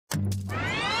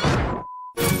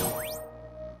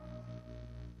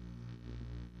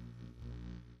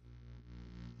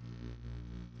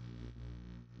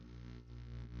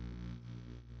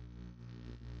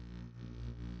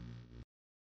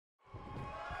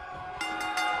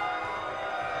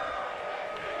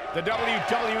The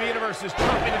WWE Universe is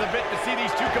chomping to the bit to see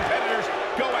these two competitors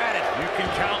go at it. You can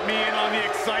count me in on the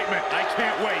excitement. I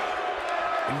can't wait.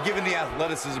 And given the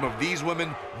athleticism of these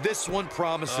women, this one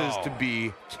promises to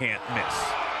be can't miss.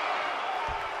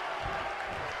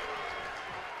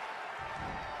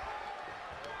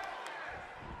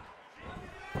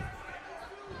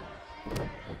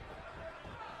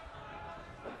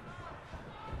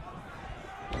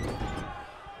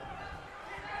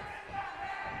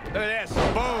 Look at this.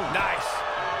 Boom. Nice.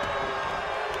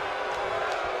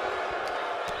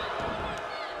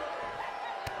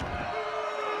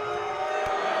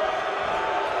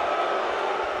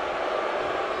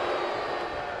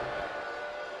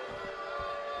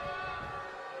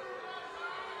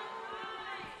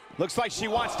 Looks like she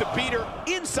wants to beat her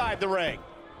inside the ring.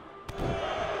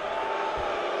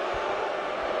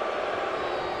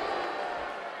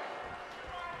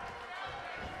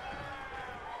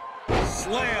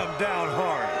 Slam down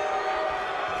hard.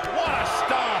 What a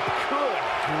stomp. Good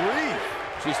grief.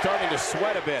 She's starting to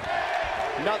sweat a bit.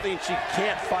 Nothing she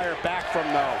can't fire back from,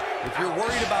 though. If you're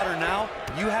worried about her now,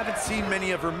 you haven't seen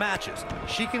many of her matches.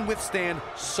 She can withstand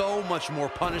so much more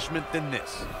punishment than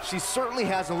this. She certainly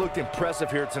hasn't looked impressive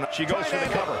here tonight. She goes for the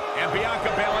cover. And Bianca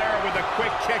Belair with a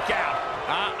quick kick out.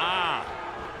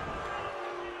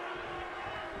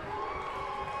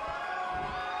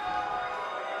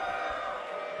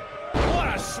 What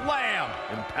a slam.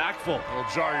 Impactful.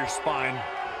 It'll jar your spine.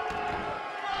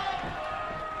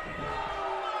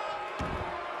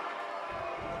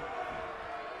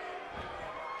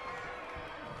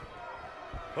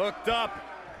 Hooked up.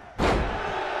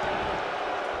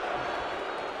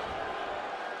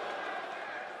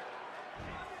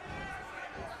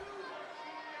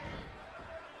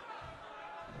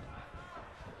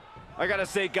 I gotta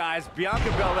say, guys, Bianca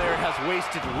Belair has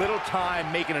wasted little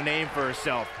time making a name for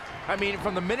herself. I mean,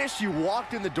 from the minute she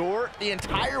walked in the door, the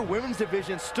entire women's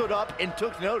division stood up and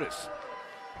took notice.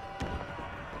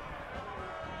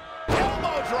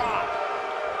 Elbow drop.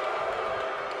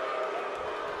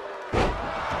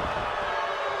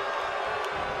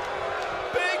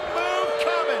 Big move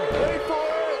coming. Wait for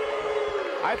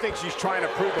it. I think she's trying to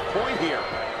prove a point here.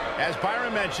 As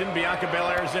Byron mentioned, Bianca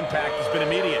Belair's impact has been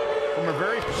immediate. From her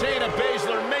very Shayna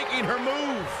Baszler making her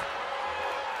move.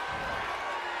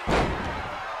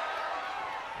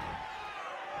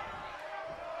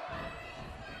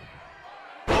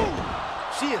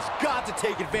 She has got to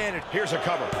take advantage. Here's a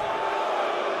cover.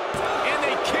 And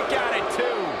they kick out at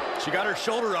two. She got her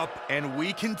shoulder up, and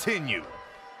we continue.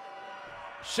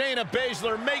 Shayna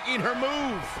Baszler making her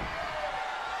move.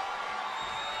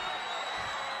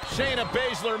 Shayna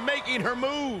Baszler making her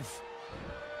move.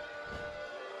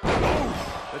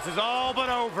 This is all but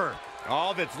over.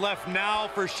 All that's left now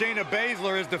for Shayna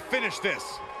Baszler is to finish this.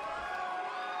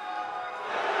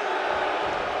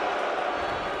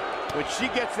 When she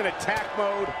gets in attack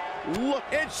mode, look,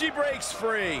 and she breaks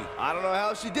free. I don't know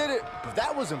how she did it, but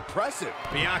that was impressive.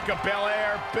 Bianca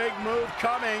Belair, big move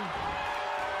coming.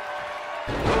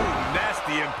 Ooh,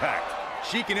 nasty impact.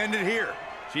 She can end it here.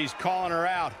 She's calling her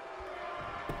out.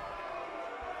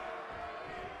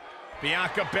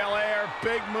 Bianca Belair,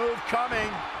 big move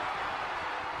coming.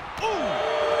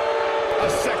 Ooh! A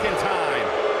second time.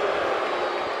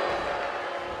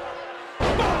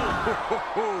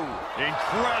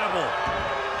 Incredible.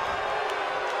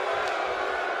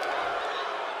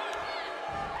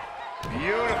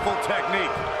 Beautiful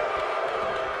technique.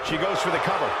 She goes for the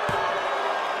cover.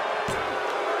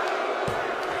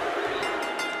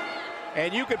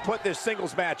 And you could put this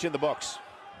singles match in the books.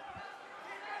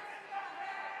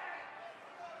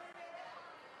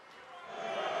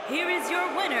 Here is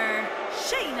your winner,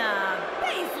 Shayna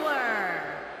Baszler.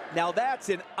 Now that's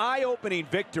an eye-opening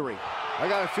victory. I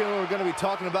got a feeling we're going to be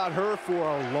talking about her for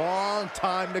a long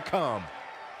time to come.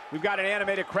 We've got an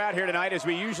animated crowd here tonight, as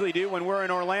we usually do when we're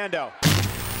in Orlando.